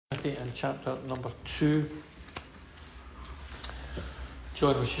Timothy and chapter number 2. John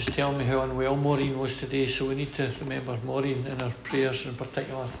was just telling me how unwell Maureen was today, so we need to remember Maureen in our prayers in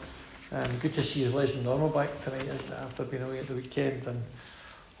particular. Good to see Leslie Normal back tonight, isn't it, after being away at the weekend, and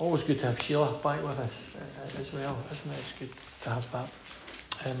always good to have Sheila back with us as well, isn't it? It's good to have that.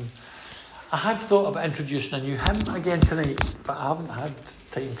 I had thought about introducing a new hymn again tonight, but I haven't had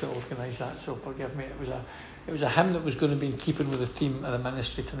time to organise that, so forgive me. It was a hymn that was going to be in keeping with the theme of the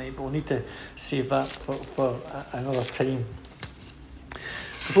ministry tonight, but we'll need to save that for another time.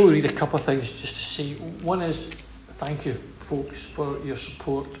 Before we read a couple of things just to say, one is thank you folks for your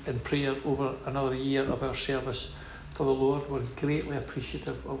support and prayer over another year of our service for the Lord. We're greatly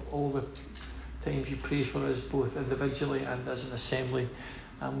appreciative of all the times you pray for us, both individually and as an assembly,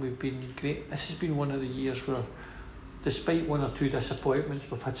 and we've been great. This has been one of the years where, despite one or two disappointments,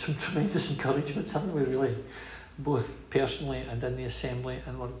 we've had some tremendous encouragements, haven't we, really, both personally and in the assembly,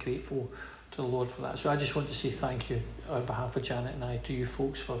 and we're grateful to the Lord for that. So I just want to say thank you on behalf of Janet and I to you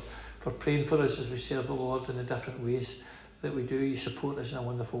folks for praying for us as we serve the Lord in the different ways that we do. You support us in a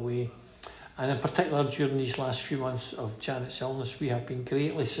wonderful way, and in particular during these last few months of Janet's illness, we have been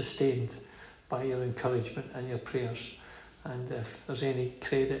greatly sustained by your encouragement and your prayers, and if there's any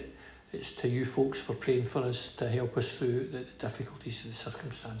credit, it's to you folks for praying for us to help us through the difficulties of the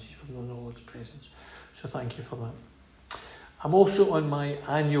circumstances we've known the Lord's presence. So thank you for that. I'm also on my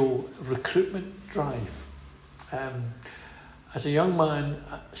annual recruitment drive. As a young man,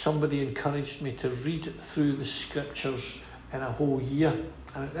 somebody encouraged me to read through the scriptures in a whole year.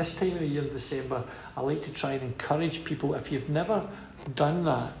 And at this time of the year in December, I like to try and encourage people, if you've never done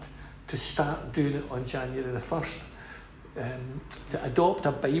that, to start doing it on January the 1st. To adopt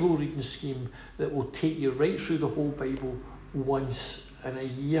a Bible reading scheme that will take you right through the whole Bible once in a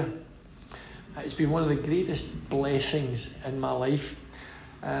year. It's been one of the greatest blessings in my life.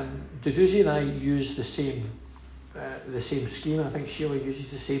 Duduzi and I use the same scheme, and I think Sheila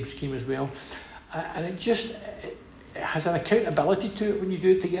uses the same scheme as well. And it has an accountability to it when you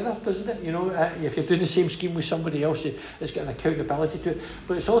do it together, doesn't it? You know, if you're doing the same scheme with somebody else, it's got an accountability to it.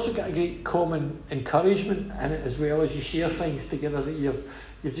 But it's also got a great common encouragement in it as well, as you share things together that you've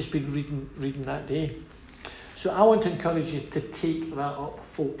just been reading that day. So I want to encourage you to take that up,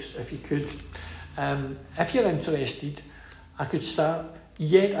 folks, if you could. If you're interested, I could start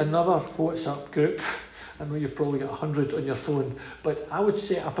yet another WhatsApp group. I know you've probably got 100 on your phone, but I would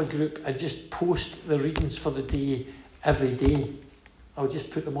set up a group and just post the readings for the day every day. I would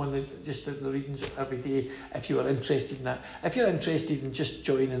just put them on the readings every day if you were interested in that. If you're interested in just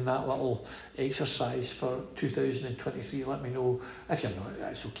joining that little exercise for 2023, let me know. If you're not,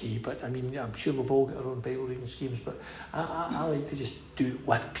 that's okay. But I mean, I'm sure we've all got our own Bible reading schemes, but I like to just do it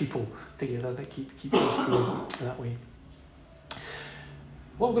with people together that keep us going that way.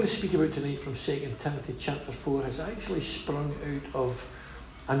 What I'm going to speak about tonight from 2 Timothy chapter 4 has actually sprung out of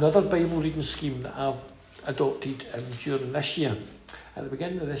another Bible reading scheme that I've adopted during this year. At the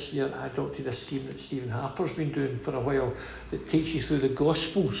beginning of this year, I adopted a scheme that Stephen Harper's been doing for a while that takes you through the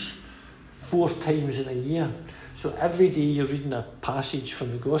Gospels 4 times in a year. So every day you're reading a passage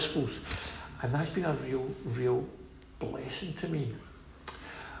from the Gospels, and that's been a real blessing to me.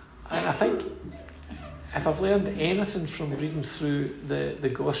 And I think if I've learned anything from reading through the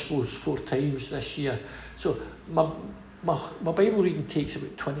Gospels 4 times this year, so my Bible reading takes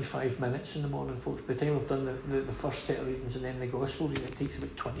about 25 minutes in the morning, folks. By the time I've done the first set of readings and then the Gospel reading, it takes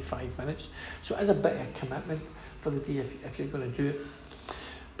about 25 minutes. So it is a bit of a commitment for the day if you're going to do it.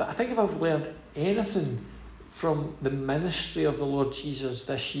 But I think if I've learned anything from the ministry of the Lord Jesus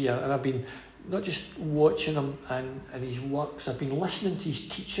this year, and I've been not just watching him and his works, I've been listening to his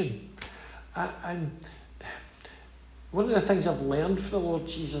teaching. And one of the things I've learned from the Lord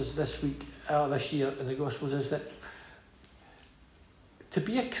Jesus this year in the Gospels is that to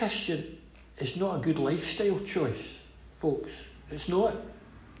be a Christian is not a good lifestyle choice, folks. It's not.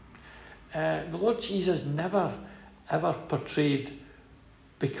 The Lord Jesus never ever portrayed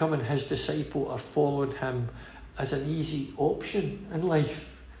becoming his disciple or following him as an easy option in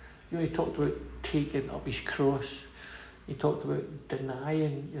life. You know, he talked about taking up his cross. He talked about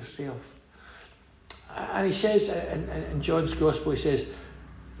denying yourself. And he says in John's Gospel, he says,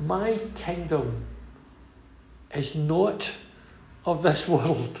 "My kingdom is not of this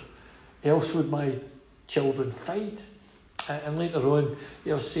world, else would my children fight." And later on,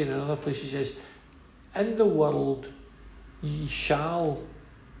 he'll say in another place, he says, "In the world ye shall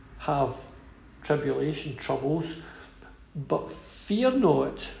have tribulation, troubles, but fear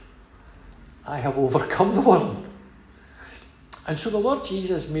not, I have overcome the world." And so the Lord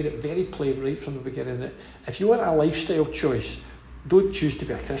Jesus made it very plain right from the beginning that if you want a lifestyle choice, don't choose to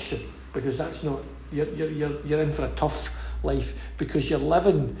be a Christian, because that's not, you're in for a tough life, because you're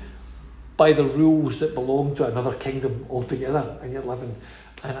living by the rules that belong to another kingdom altogether, and you're living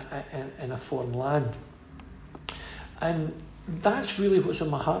in a foreign land. And that's really what's on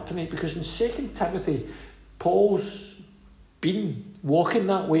my heart tonight, because in 2 Timothy, Paul's been walking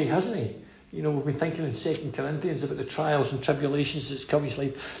that way, hasn't he? You know, we've been thinking in 2 Corinthians about the trials and tribulations that's come in his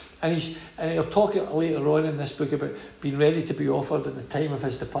life. And he'll talk later on in this book about being ready to be offered and the time of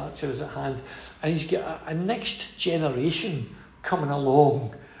his departure is at hand. And he's got a next generation coming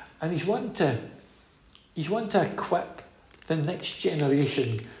along. And he's wanting to equip the next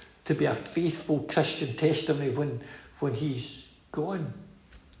generation to be a faithful Christian testimony when he's gone.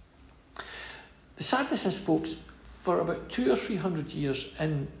 The sadness is, folks, for about 200 or 300 years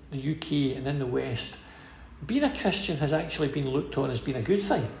in the UK and in the West, being a Christian has actually been looked on as being a good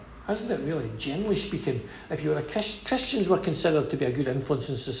thing, hasn't it, really? Generally speaking, if you were a Christians were considered to be a good influence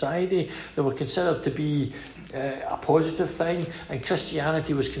in society, they were considered to be a positive thing, and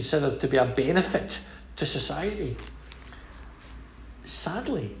Christianity was considered to be a benefit to society.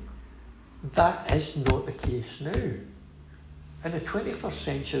 Sadly, that is not the case now. In the 21st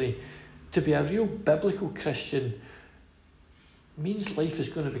century, to be a real biblical Christian means life is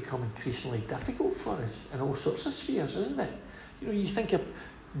going to become increasingly difficult for us in all sorts of spheres, isn't it? You know, you think of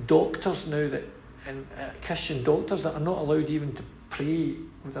doctors now, and Christian doctors that are not allowed even to pray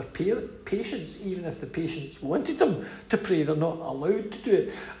with their patients, even if the patients wanted them to pray, they're not allowed to do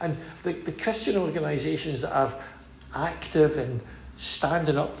it. And the Christian organisations that are active in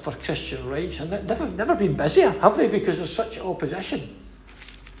standing up for Christian rights, and they've never been busier, have they? Because there's such opposition.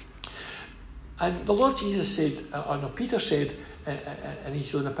 And the Lord Jesus said, Peter said in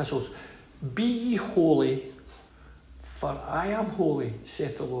his own epistles, "Be ye holy, for I am holy,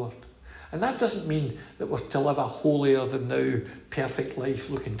 saith the Lord." And that doesn't mean that we're to live a holier than thou perfect life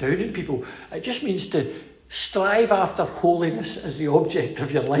looking down on people. It just means to strive after holiness as the object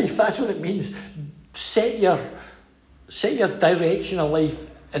of your life. That's what it means. Set your direction of life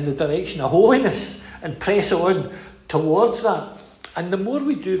in the direction of holiness and press on towards that. And the more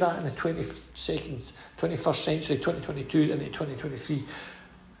we do that in the 21st century, 2022 into 2023,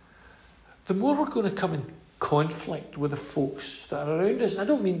 the more we're going to come in conflict with the folks that are around us. And I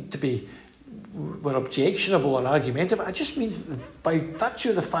don't mean to be we're objectionable or argumentative. It just means that by virtue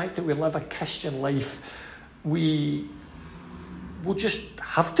of the fact that we live a Christian life, we will just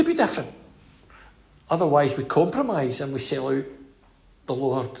have to be different. Otherwise we compromise and we sell out the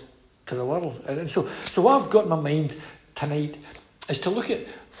Lord to the world. And so what I've got in my mind tonight is to look at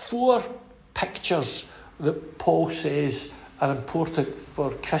 4 pictures that Paul says are important for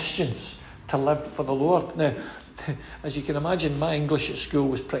Christians to live for the Lord. Now, as you can imagine, my English at school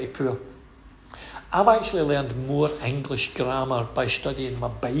was pretty poor. I've actually learned more English grammar by studying my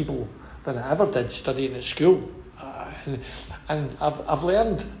Bible than I ever did studying at school. And I've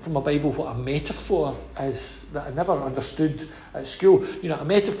learned from my Bible what a metaphor is that I never understood at school. You know, a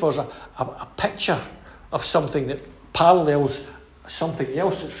metaphor is a picture of something that parallels something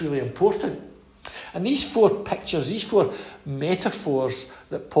else that's really important. And these 4 pictures, these 4 metaphors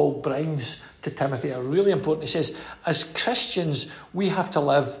that Paul brings to Timothy are really important. He says, as Christians, we have to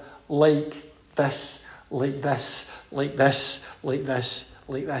live like this, like this, like this, like this,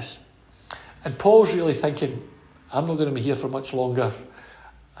 like this. And Paul's really thinking, I'm not going to be here for much longer.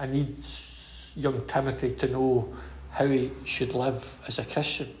 I need young Timothy to know how he should live as a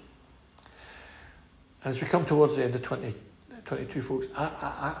Christian. And as we come towards the end of 2022, folks,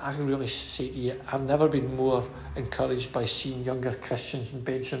 I can really say to you, I've never been more encouraged by seeing younger Christians in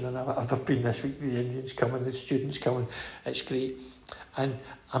Benson than I've been this week. The Indians coming, the students coming, it's great. And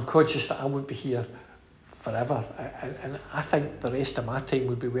I'm conscious that I won't be here forever. And I think the rest of my time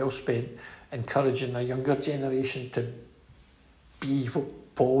would be well spent encouraging a younger generation to be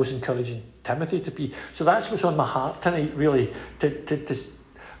what Paul was encouraging Timothy to be. So that's what's on my heart tonight, really.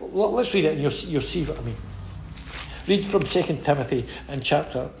 Let's read it and you'll see what I mean. Read from 2 Timothy in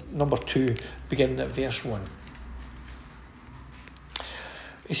chapter number 2, beginning at verse 1.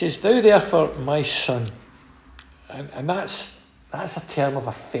 He says, "Thou therefore, my son," and that's a term of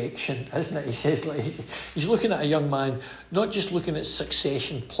affection, isn't it? He says, like, he's looking at a young man, not just looking at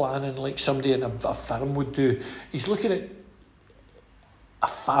succession planning like somebody in a firm would do. He's looking at a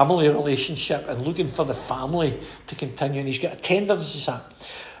family relationship and looking for the family to continue. And he's got a tenderness to that.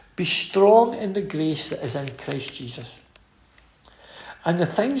 "Be strong in the grace that is in Christ Jesus. And the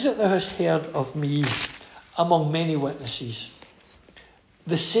things that thou hast heard of me among many witnesses,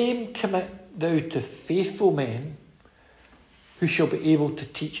 the same commit thou to faithful men who shall be able to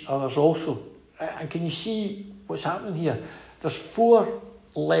teach others also." And can you see what's happening here? there's 4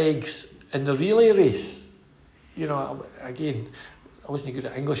 legs in the relay race. You know, again, I wasn't good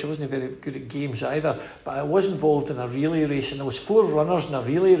at English, I wasn't very good at games either, but I was involved in a relay race, and there was 4 runners in a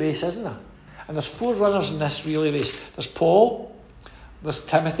relay race, isn't there? And there's 4 runners in this relay race. There's Paul, there's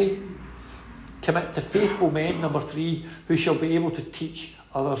Timothy, commit to faithful men, number 3, who shall be able to teach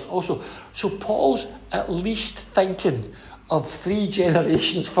others also. So Paul's at least thinking of 3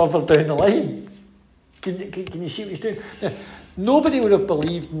 generations further down the line. Can you see what he's doing? Now, nobody would have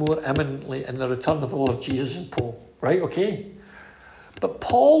believed more imminently in the return of the Lord Jesus than Paul, right? Okay. But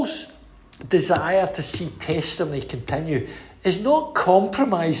Paul's desire to see testimony continue is not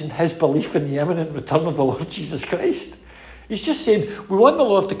compromising his belief in the imminent return of the Lord Jesus Christ. He's just saying, we want the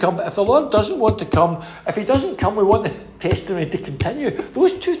Lord to come, but if the Lord doesn't want to come, if he doesn't come, we want the testimony to continue.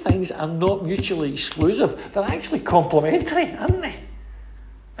 Those 2 things are not mutually exclusive. They're actually complementary, aren't they?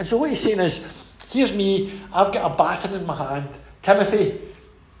 And so what he's saying is, here's me, I've got a baton in my hand. Timothy,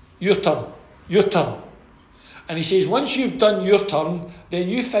 your turn, your turn. And he says, once you've done your turn, then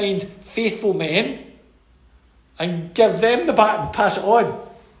you find faithful men and give them the baton, pass it on,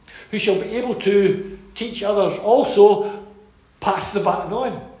 who shall be able to teach others also, pass the baton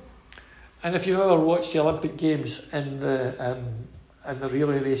on. And if you've ever watched the Olympic Games in the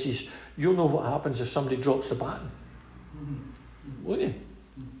relay races, you'll know what happens if somebody drops the baton. Won't you?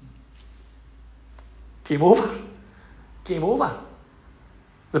 Game over. Game over.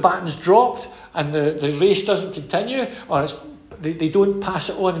 The baton's dropped and the race doesn't continue, or they don't pass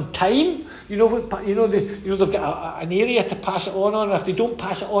it on in time. They've got an area to pass it on, and if they don't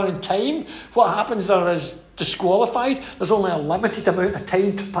pass it on in time, what happens there is disqualified. There's only a limited amount of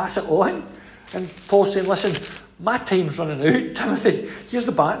time to pass it on. And Paul's saying, listen, my time's running out, Timothy. Here's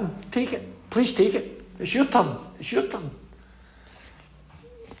the baton. Take it. Please take it. It's your turn. It's your turn.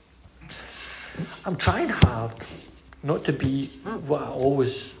 I'm trying hard not to be what I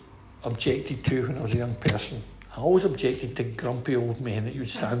always objected to when I was a young person. I always objected to grumpy old men that you would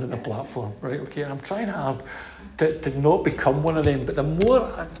stand on the platform, right? Okay, I'm trying hard to not become one of them, but the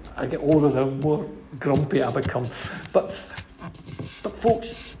more I get older, the more grumpy I become. But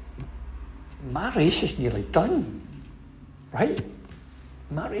folks, my race is nearly done, right?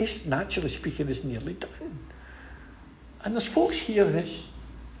 My race, naturally speaking, is nearly done. And there's folks here, and it's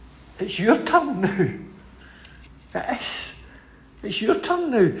your turn now. It is. It's your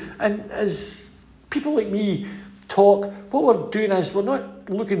turn now. And as people like me talk, what we're doing is we're not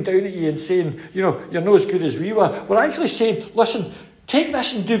looking down at you and saying, you're not as good as we were. We're actually saying, listen, take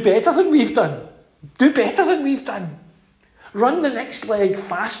this and do better than we've done. Do better than we've done. Run the next leg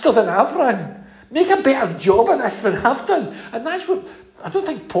faster than I've run. Make a better job of this than I've done. And that's what, I don't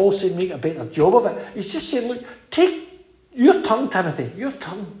think Paul's saying make a better job of it. He's just saying, look, take your turn, Timothy, your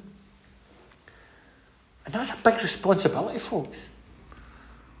turn. And that's a big responsibility, folks.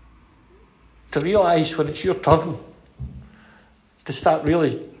 To realise when it's your turn to start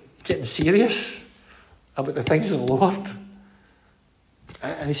really getting serious about the things of the Lord.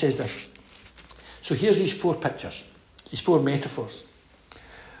 And he says this. So here's these 4 pictures, these 4 metaphors.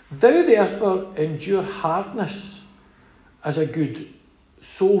 Thou therefore endure hardness as a good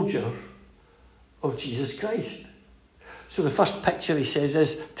soldier of Jesus Christ. So the first picture he says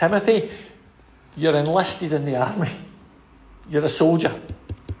is, Timothy, you're enlisted in the army. You're a soldier.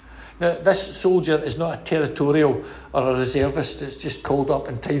 Now, this soldier is not a territorial or a reservist that's just called up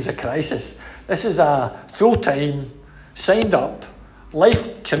in times of crisis. This is a full-time, signed up,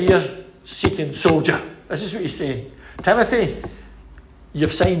 life career seeking soldier. This is what he's saying. Timothy,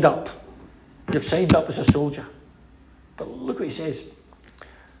 you've signed up. You've signed up as a soldier. But look what he says.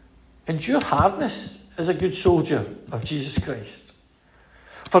 Endure hardness as a good soldier of Jesus Christ.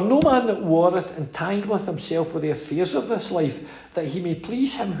 For no man that warreth entangleth himself with the affairs of this life, that he may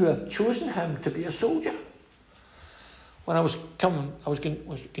please him who hath chosen him to be a soldier. When I was going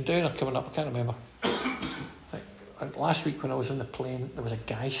down or coming up, I can't remember. Last week when I was on the plane, there was a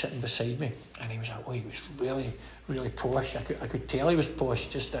guy sitting beside me, and he was really, really posh. I could tell he was posh,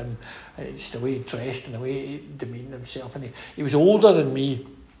 just the way he dressed and the way he demeaned himself. And he was older than me.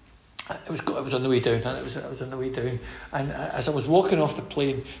 It was on the way down, and I was on the way down. And as I was walking off the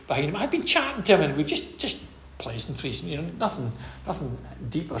plane behind him, I'd been chatting to him, and we just pleasantries, nothing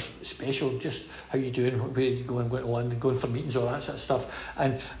deep or special, just how you doing, where you going to London, going for meetings, all that sort of stuff.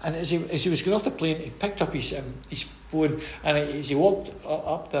 And as he was going off the plane, he picked up his phone, and as he walked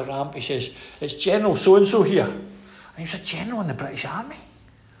up the ramp, he says, "It's General so-and-so here." And he was a general in the British Army.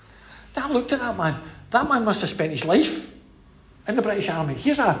 Now I looked at that man. That man must have spent his life in the British Army.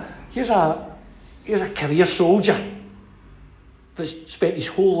 Here's a career soldier that's spent his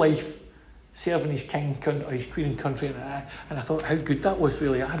whole life serving his king or his queen and country, and I thought how good that was.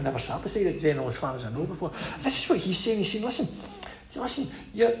 Really, I had never sat beside a general as far as I know before. This is what he's saying. He's saying, listen,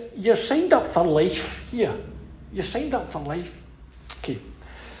 you're signed up for life here. You're signed up for life. Okay.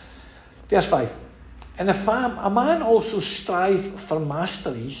 Verse 5. And a man also strive for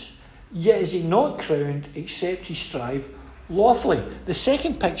masteries, yet is he not crowned except he strive lawfully. The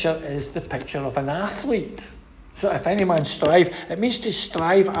second picture is the picture of an athlete. So if any man strive, it means to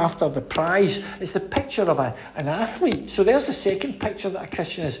strive after the prize. It's the picture of an athlete. So there's the second picture that a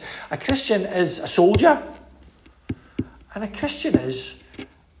Christian is. A Christian is a soldier, and a Christian is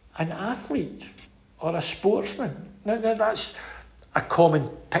an athlete or a sportsman. Now that's a common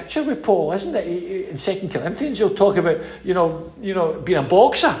picture with Paul, isn't it? In 2 Corinthians, he'll talk about, being a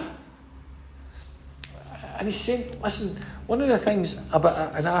boxer. And he's saying, listen, one of the things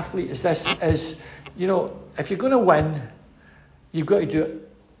about an athlete is if you're going to win, you've got to do it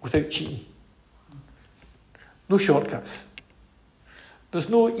without cheating. No shortcuts. There's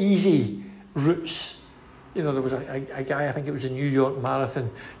no easy routes. There was a guy, I think it was a New York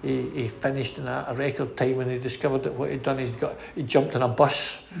Marathon, he finished in a record time, and he discovered that what he'd done, he jumped on a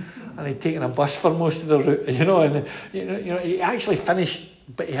bus, and he'd taken a bus for most of the route, and he actually finished,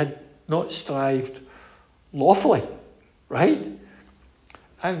 but he had not strived lawfully, right?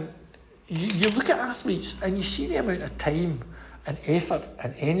 And you look at athletes and you see the amount of time and effort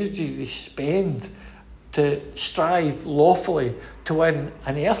and energy they spend to strive lawfully to win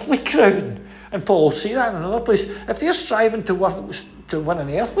an earthly crown. And Paul will say that in another place. If they're striving to win an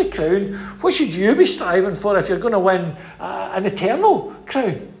earthly crown, what should you be striving for if you're going to win an eternal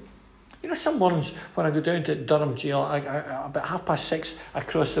crown? Some mornings when I go down to Durham Jail, about 6:30, I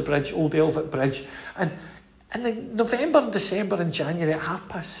cross the bridge, Old Elvet Bridge, and in November, December and January at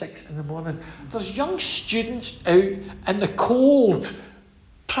 6:30 in the morning, there's young students out in the cold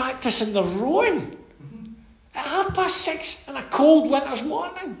practicing their rowing at 6:30 in a cold winter's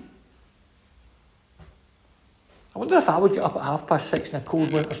morning. I wonder if I would get up at 6:30 in a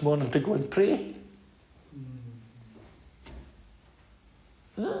cold winter's morning to go and pray.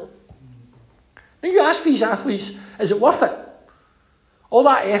 Now you ask these athletes, is it worth it? All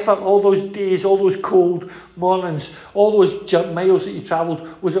that effort, all those days, all those cold mornings, all those miles that you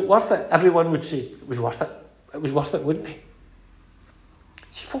travelled, was it worth it? Everyone would say it was worth it. It was worth it, wouldn't they?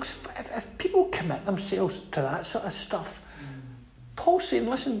 See, folks, if people commit themselves to that sort of stuff, Paul's saying,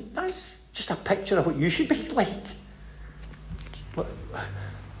 listen, that's just a picture of what you should be like.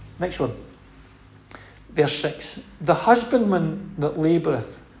 Next one. Verse 6. The husbandman that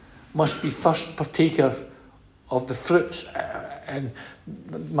laboureth must be first partaker of the fruits. And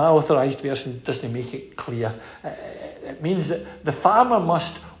my authorised version doesn't make it clear. It means that the farmer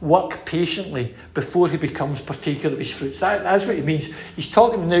must work patiently before he becomes partaker of his fruits. That's what he means. He's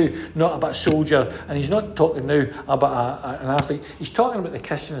talking now not about a soldier, and he's not talking now about an athlete. He's talking about the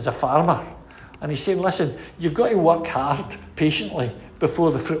Christian as a farmer. And he's saying, listen, you've got to work hard, patiently,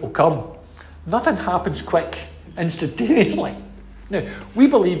 before the fruit will come. Nothing happens quick, instantaneously. Now, we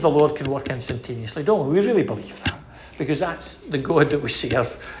believe the Lord can work instantaneously, don't we? We really believe that, because that's the God that we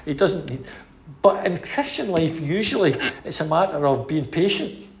serve. He doesn't need... But in Christian life, usually, it's a matter of being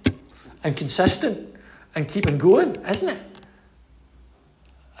patient and consistent and keeping going, isn't it?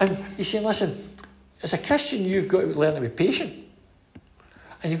 And he's saying, listen, as a Christian, you've got to learn to be patient.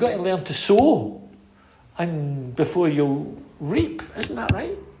 And you've got to learn to sow and before you'll reap. Isn't that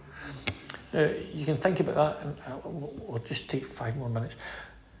right? You can think about that, and we'll just take 5 more minutes.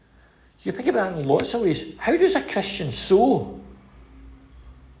 You think about that in lots of ways. How does a Christian sow?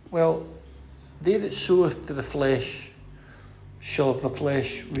 Well, they that soweth to the flesh shall of the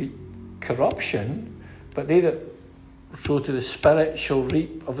flesh reap corruption, but they that sow to the Spirit shall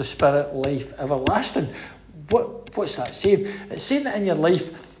reap of the Spirit life everlasting. What's that saying? It's saying that in your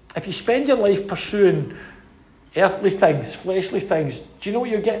life, if you spend your life pursuing earthly things, fleshly things, do you know what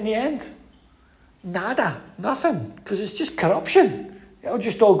you'll get in the end? Nada, nothing, because it's just corruption. It'll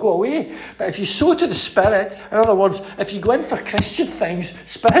just all go away. But if you sow to the Spirit, in other words, if you go in for Christian things,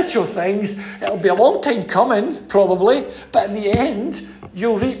 spiritual things, it'll be a long time coming, probably, but in the end,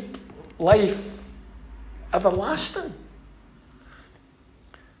 you'll reap life everlasting.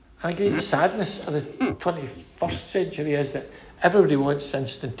 And a great sadness of the 21st century is that everybody wants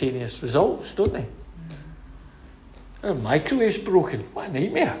instantaneous results, don't they? Our microwave's broken. What a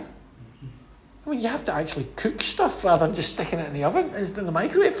nightmare. I mean, you have to actually cook stuff rather than just sticking it in the oven and in the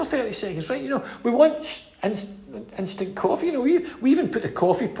microwave for 30 seconds, right? We want instant coffee. We even put the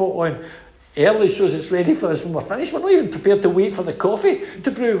coffee pot on early so as it's ready for us when we're finished. We're not even prepared to wait for the coffee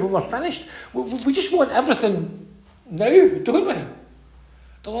to brew when we're finished. We just want everything now, don't we?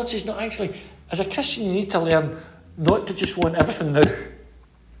 The Lord says, no, actually, as a Christian, you need to learn not to just want everything now.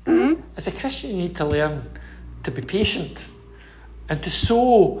 Mm-hmm. As a Christian, you need to learn to be patient and to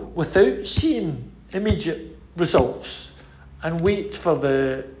sow without seeing immediate results and wait for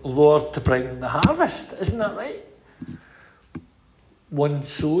the Lord to bring the harvest. Isn't that right? One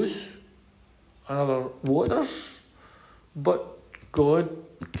sows, another waters, but God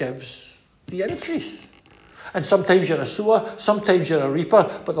gives the increase. And sometimes you're a sower, sometimes you're a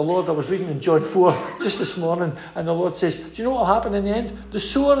reaper. But the Lord, I was reading in John 4 just this morning, and the Lord says, do you know what will happen in the end? The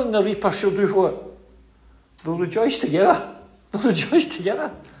sower and the reaper shall do what? They'll rejoice together. They'll rejoice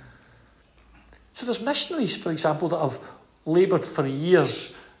together. So there's missionaries, for example, that have laboured for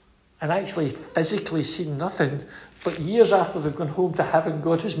years and actually physically seen nothing, but years after they've gone home to heaven,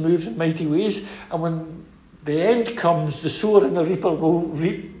 God has moved in mighty ways, and when the end comes, the sower and the reaper will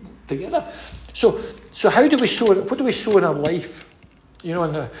reap together. So how do we sow? What do we sow in our life? You know,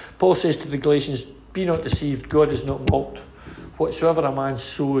 and Paul says to the Galatians, be not deceived, God is not mocked. Whatsoever a man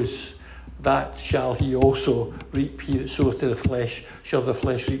sows, that shall he also reap. He that soweth to the flesh shall the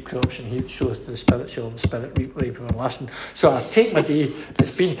flesh reap corruption. He that soweth to the Spirit shall the Spirit reap life everlasting. So I take my day,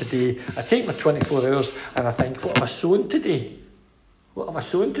 it's been today, I take my 24 hours and I think, what have I sown today? What have I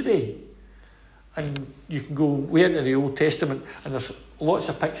sown today? And you can go way into the Old Testament and there's lots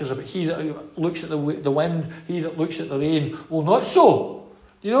of pictures about he that looks at the wind, he that looks at the rain will not sow.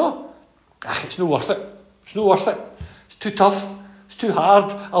 You know? It's not worth it. It's not worth it. It's too tough. It's too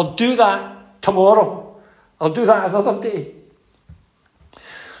hard. I'll do that tomorrow. I'll do that another day.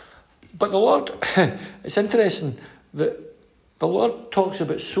 But the Lord, it's interesting that the Lord talks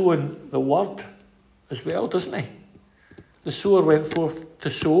about sowing the word as well, doesn't he? The sower went forth to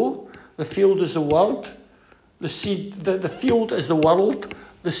sow. The field is the word. The seed, the field is the world.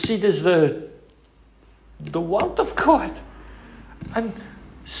 The seed is the word of God. And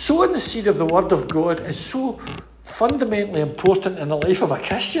sowing the seed of the word of God is so fundamentally important in the life of a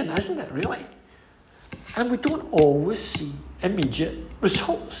Christian, isn't it, really? And we don't always see immediate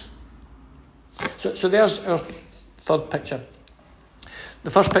results. So there's our third picture. The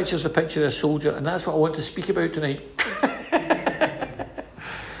first picture is the picture of a soldier, and that's what I want to speak about tonight.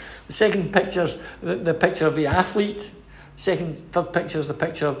 The second picture is the picture of the athlete. Third picture is the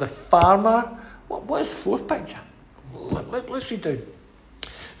picture of the farmer. What is the fourth picture? Let's read down.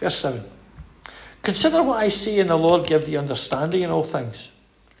 Verse 7. Consider what I say, and the Lord give thee understanding in all things.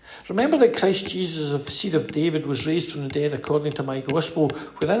 Remember that Christ Jesus of the seed of David was raised from the dead according to my gospel,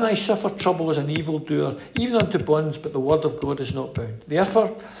 wherein I suffered trouble as an evildoer, even unto bonds, but the word of God is not bound.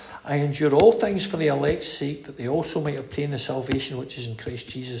 Therefore I endure all things for the elect's sake, that they also might obtain the salvation which is in Christ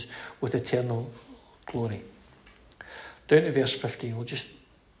Jesus with eternal glory. Down to verse 15, we'll just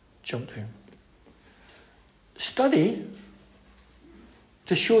jump down. Study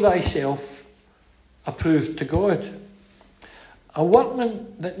to show thyself approved to God, a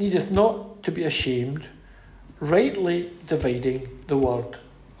workman that needeth not to be ashamed, rightly dividing the word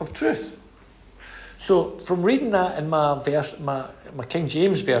of truth. So from reading that in my King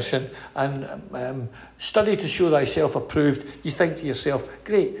James version, and study to show thyself approved, you think to yourself,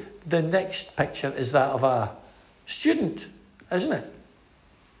 great, the next picture is that of a student, isn't it?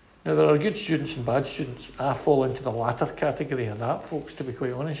 Now there are good students and bad students. I fall into the latter category of that, folks, to be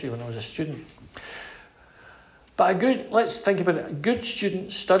quite honest with you, when I was a student. But let's think about it. A good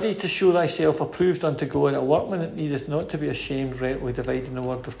student, study to show thyself approved unto God, a workman that needeth not to be ashamed, rightly dividing the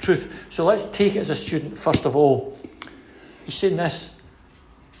word of truth. So let's take it as a student first of all. He's saying this,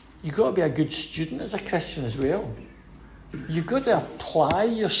 you've got to be a good student as a Christian as well. You've got to apply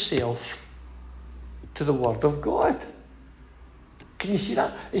yourself to the word of God. Can you see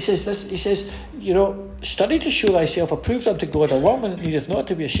that? He says this, he says, study to show thyself approved unto God, a workman that needeth not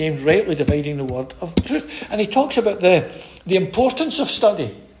to be ashamed, rightly dividing the word of truth. And he talks about the importance of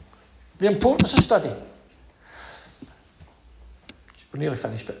study. The importance of study. We're nearly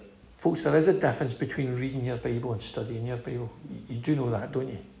finished, but folks, there is a difference between reading your Bible and studying your Bible. You do know that, don't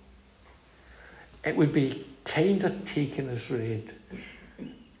you? It would be kind of taken as read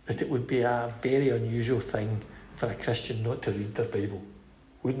that it would be a very unusual thing for a Christian not to read their Bible,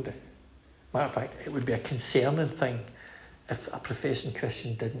 wouldn't it? Matter of fact, it would be a concerning thing if a professing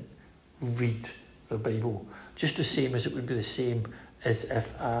Christian didn't read their Bible, just the same as it would be the same as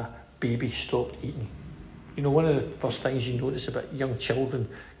if a baby stopped eating. You know, one of the first things you notice about young children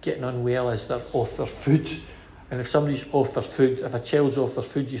getting unwell is they're off their food. And if somebody's off their food, if a child's off their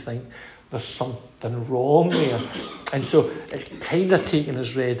food, you think there's something wrong there. And so it's kind of taken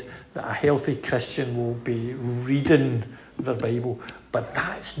as read that a healthy Christian will be reading their Bible. But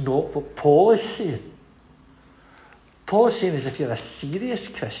that's not what Paul is saying. Paul's saying is if you're a serious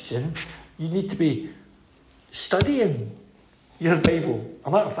Christian, you need to be studying your Bible. A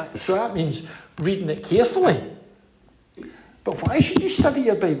matter of fact, so that means reading it carefully. But why should you study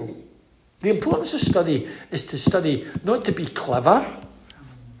your Bible? The importance of study is to study not to be clever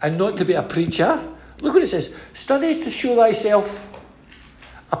and not to be a preacher. Look what it says. Study to show thyself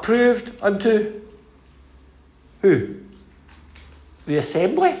approved unto who? The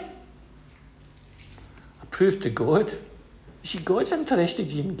assembly. Approved to God. You see, God's interested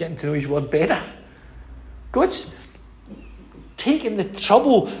in getting to know his word better. God's taking the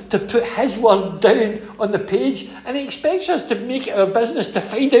trouble to put his word down on the page, and he expects us to make it our business to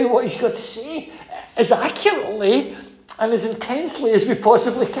find out what he's got to say as accurately and as intensely as we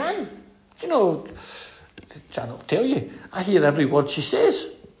possibly can. You know, Janet will tell you, I hear every word she says,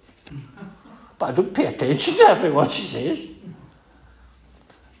 but I don't pay attention to every word she says.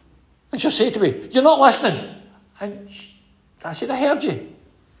 And she'll say to me, you're not listening. And I said, I heard you.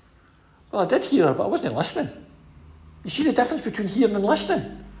 Well, I did hear her, but I wasn't listening. You see the difference between hearing and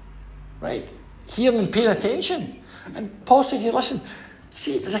listening, right? Hearing and paying attention. And Paul said, you listen,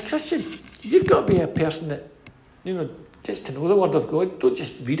 see, as a Christian, you've got to be a person that, you know, gets to know the word of God. Don't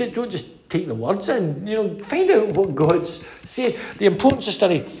just read it. Don't just take the words in. You know, find out what God's saying. The importance of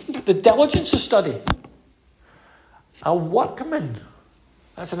study. The diligence of study. A workman.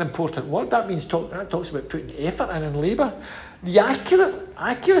 That's an important word. That means that talks about putting effort in and labour. The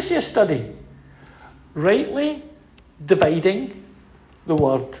accuracy of study. Rightly dividing the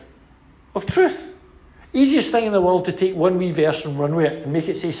word of truth. Easiest thing in the world to take one wee verse and run with it and make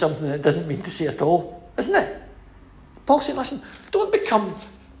it say something that it doesn't mean to say at all, isn't it? Paul said, listen, don't become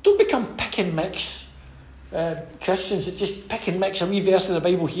pick and mix Christians that just pick and mix a wee verse of the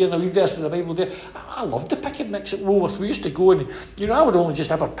Bible here and a wee verse of the Bible there. I love to pick and mix at Woolworth. We used to go and, you know, I would only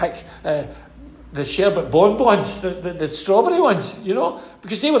just ever pick the sherbet bonbons, the strawberry ones, you know,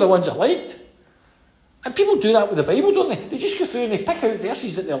 because they were the ones I liked. And people do that with the Bible, don't they? They just go through and they pick out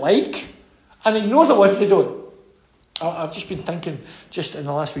verses that they like and ignore the ones they don't. I've just been thinking just in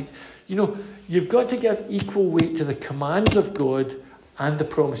the last week, you know, you've got to give equal weight to the commands of God and the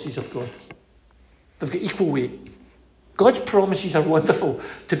promises of God. They've got equal weight. God's promises are wonderful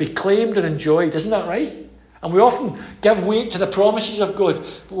to be claimed and enjoyed, isn't that right? And we often give weight to the promises of God,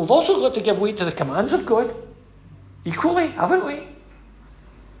 but we've also got to give weight to the commands of God equally, haven't we?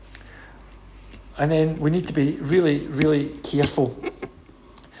 And then we need to be really, really careful,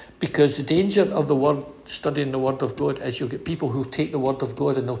 because the danger of the word, studying the word of God, is you'll get people who take the word of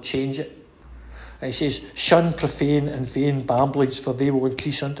God and they'll change it. And he says, shun profane and vain babblings, for they will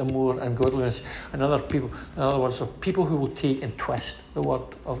increase unto more ungodliness. And other words, are people who will take and twist the word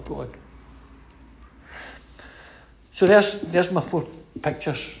of God. So there's my 4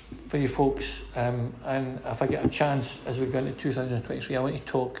 pictures for you folks. And if I get a chance as we go into 2023, I want to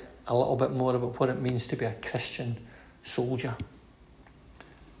talk a little bit more about what it means to be a Christian soldier.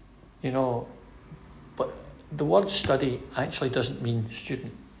 You know, but the word study actually doesn't mean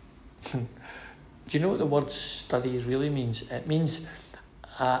student. Do you know what the word study really means? It means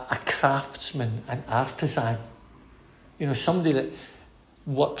a craftsman, an artisan. You know, somebody that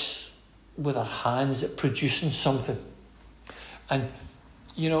works with their hands at producing something. And,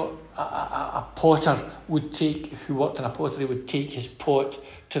 you know, a potter would who worked in a pottery would take his pot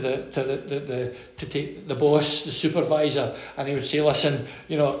to take the boss, the supervisor, and he would say, listen,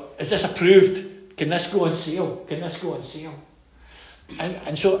 you know, is this approved? Can this go on sale? Can this go on sale?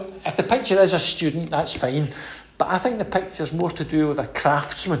 And so if the picture is a student, that's fine. But I think the picture's more to do with a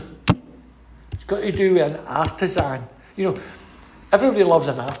craftsman. It's got to do with an artisan. You know, everybody loves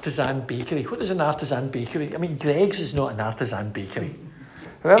an artisan bakery. What is an artisan bakery? I mean, Greggs is not an artisan bakery.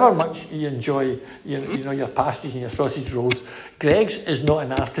 However much you enjoy you know, your pasties and your sausage rolls, Greggs is not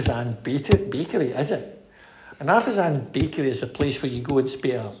an artisan bakery, is it? An artisan bakery is a place where you go and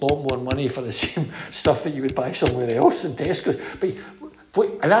spend a lot more money for the same stuff that you would buy somewhere else in Tesco.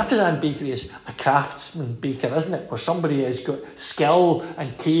 But an artisan bakery is a craftsman baker, isn't it? Where somebody has got skill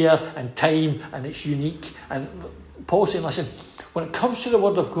and care and time, and it's unique. And Paul's saying, listen, when it comes to the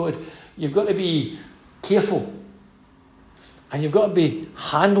word of God, you've got to be careful. And you've got to be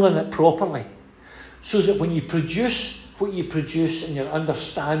handling it properly. So that when you produce what you produce in your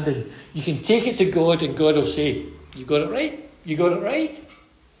understanding, you can take it to God and God will say, you got it right, you got it right,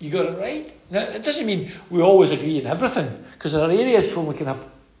 you got it right. Now, it doesn't mean we always agree in everything, because there are areas where we can have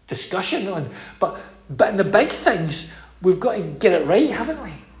discussion on, but in the big things, we've got to get it right, haven't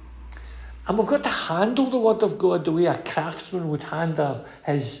we? And we've got to handle the word of God the way a craftsman would handle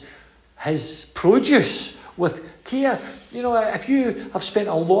his produce, with care. You know, if you have spent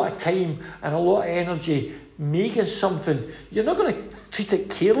a lot of time and a lot of energy making something, you're not going to treat it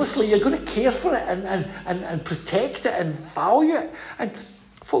carelessly. You're going to care for it and protect it and value it. And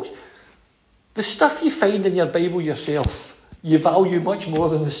folks, the stuff you find in your Bible yourself, you value much more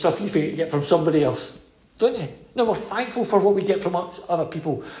than the stuff you get from somebody else, don't you? Now, we're thankful for what we get from other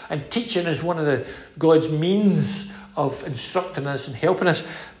people, and teaching is one of God's means of instructing us and helping us.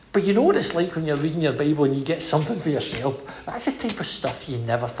 But you know what it's like when you're reading your Bible and you get something for yourself? That's the type of stuff you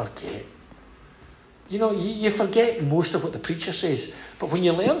never forget. You know, you forget most of what the preacher says, but when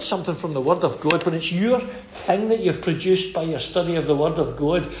you learn something from the Word of God, when it's your thing that you've produced by your study of the Word of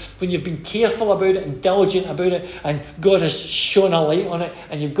God, when you've been careful about it and diligent about it, and God has shone a light on it,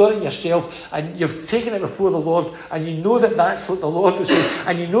 and you've got it yourself, and you've taken it before the Lord, and you know that that's what the Lord was saying,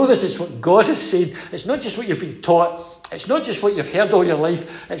 and you know that it's what God has said. It's not just what you've been taught, it's not just what you've heard all your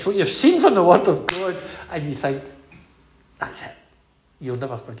life, it's what you've seen from the Word of God, and you think, that's it. You'll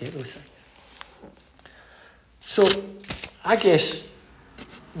never forget those things. So, I guess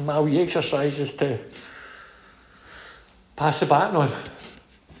my wee exercise is to pass the baton on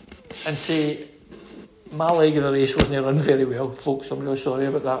and say, my leg of the race wasn't run very well, folks. I'm really sorry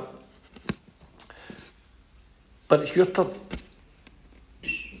about that. But it's your turn.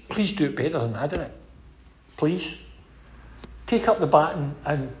 Please do it better than I did it. Please. Take up the baton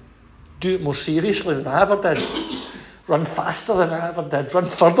and do it more seriously than I ever did. Run faster than I ever did. Run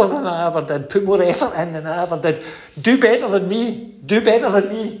further than I ever did. Put more effort in than I ever did. Do better than me. Do better than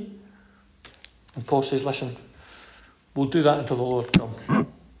me. And Paul says, listen, we'll do that until the Lord comes.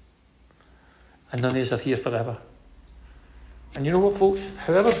 And none of us are here forever. And you know what, folks?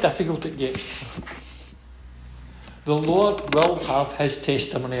 However difficult it gets, the Lord will have his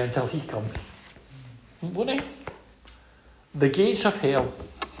testimony until he comes. Won't he? The gates of hell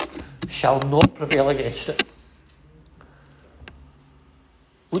shall not prevail against it.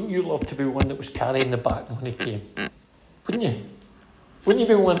 Wouldn't you love to be one that was carrying the baton when he came? Wouldn't you? Wouldn't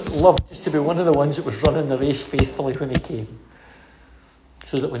you love just to be one of the ones that was running the race faithfully when he came?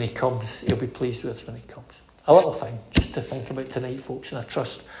 So that when he comes, he'll be pleased with us when he comes. A little thing just to think about tonight, folks, and I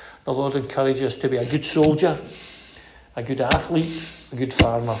trust the Lord encourages us to be a good soldier, a good athlete, a good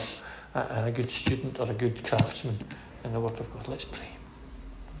farmer, and a good student or a good craftsman in the Word of God. Let's pray.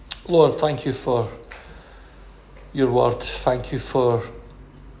 Lord, thank you for your Word. Thank you for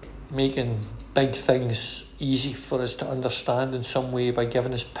making big things easy for us to understand in some way by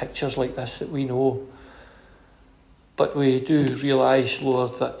giving us pictures like this that we know. But we do realise,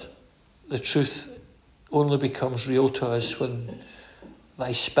 Lord, that the truth only becomes real to us when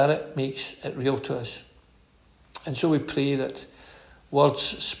thy Spirit makes it real to us. And so we pray that words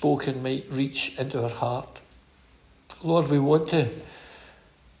spoken might reach into our heart. Lord, we want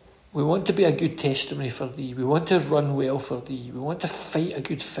to be a good testimony for thee. We want to run well for thee. We want to fight a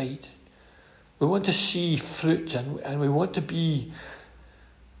good fight. We want to see fruit, and we want to be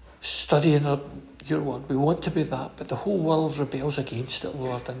studying your word. We want to be that, but the whole world rebels against it,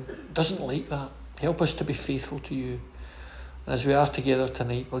 Lord, and doesn't like that. Help us to be faithful to you. And as we are together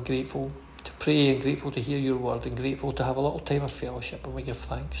tonight, we're grateful to pray and grateful to hear your word and grateful to have a little time of fellowship, and we give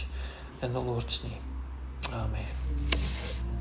thanks in the Lord's name. Amen.